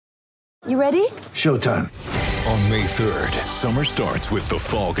You ready? Showtime. On May 3rd, summer starts with The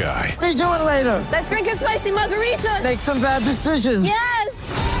Fall Guy. Let's do it later. Let's drink a spicy margarita. Make some bad decisions. Yes!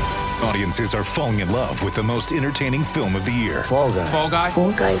 Audiences are falling in love with the most entertaining film of the year. Fall Guy. Fall Guy?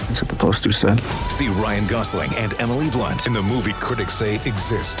 Fall guy. That's what the poster said. See Ryan Gosling and Emily Blunt in the movie critics say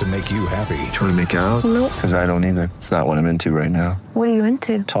exists to make you happy. Trying to make it out? Nope. Because I don't either. It's not what I'm into right now. What are you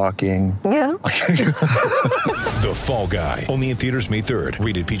into? Talking. Yeah. The Fall Guy. Only in theaters May 3rd.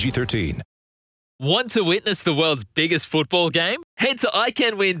 Rated PG-13. Want to witness the world's biggest football game? Head to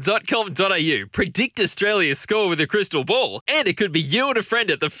iCanWin.com.au, predict Australia's score with a crystal ball, and it could be you and a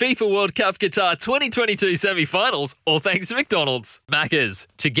friend at the FIFA World Cup Qatar 2022 semi-finals, all thanks to McDonald's. Maccas,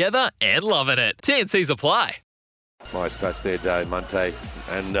 together and loving it. TNCs apply. Nice touch there, Dave Monte.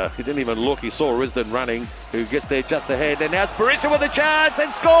 And he didn't even look. He saw Risdon running, who gets there just ahead. And now it's Berisha with a chance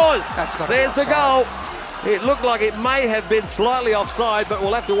and scores. There's the goal. It looked like it may have been slightly offside, but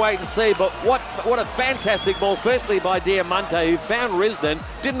we'll have to wait and see. But what a fantastic ball, firstly by Diamante, who found Risdon,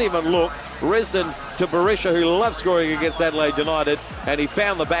 didn't even look. Risdon to Berisha, who loves scoring against Adelaide United, and he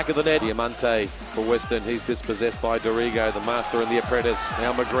found the back of the net. Diamante for Western, he's dispossessed by Dorigo, the master and the apprentice.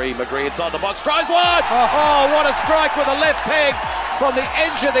 Now McGree inside the box, tries one! Oh, what a strike with a left peg from the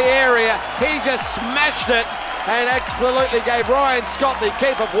edge of the area. He just smashed it and absolutely gave Ryan Scott, the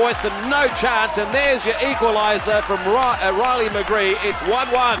keeper of Western, no chance. And there's your equaliser from Riley McGree. It's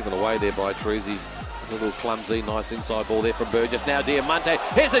 1-1. Given away there by Treasy. A little clumsy, nice inside ball there from Burgess. Now Diamante.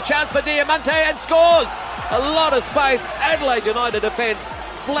 Here's a chance for Diamante and scores. A lot of space. Adelaide United defence,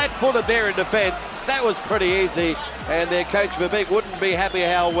 flat-footed there in defence. That was pretty easy. And their coach Verbeek wouldn't be happy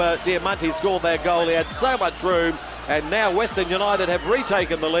how Diamante scored that goal. He had so much room. And now Western United have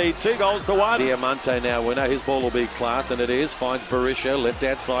retaken the lead, 2-1. Diamante now, we know his ball will be class, and it is. Finds Berisha,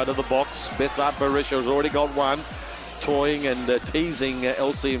 left-hand side of the box. Bessart Berisha has already got one. Toying and teasing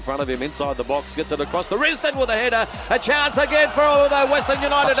Elsie in front of him inside the box. Gets it across the Risdon with a header. A chance again for Western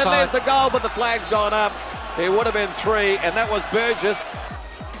United. Offside. And there's the goal, but the flag's gone up. It would have been 3, and that was Burgess.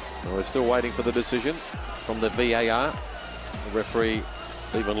 And we're still waiting for the decision from the VAR. The referee,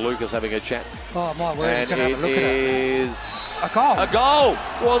 Stephen Lucas, having a chat. Oh, my word, he's and going to have a look at it. It is a goal. A goal.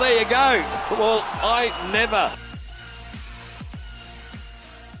 Well, there you go. Well, I never.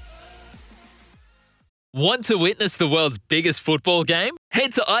 Want to witness the world's biggest football game?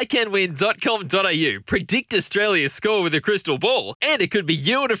 Head to iCanWin.com.au, predict Australia's score with a crystal ball, and it could be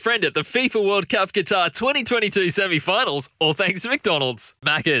you and a friend at the FIFA World Cup Qatar 2022 semi-finals, all thanks to McDonald's.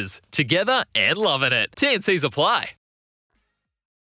 Maccas, together and loving it. TNCs apply.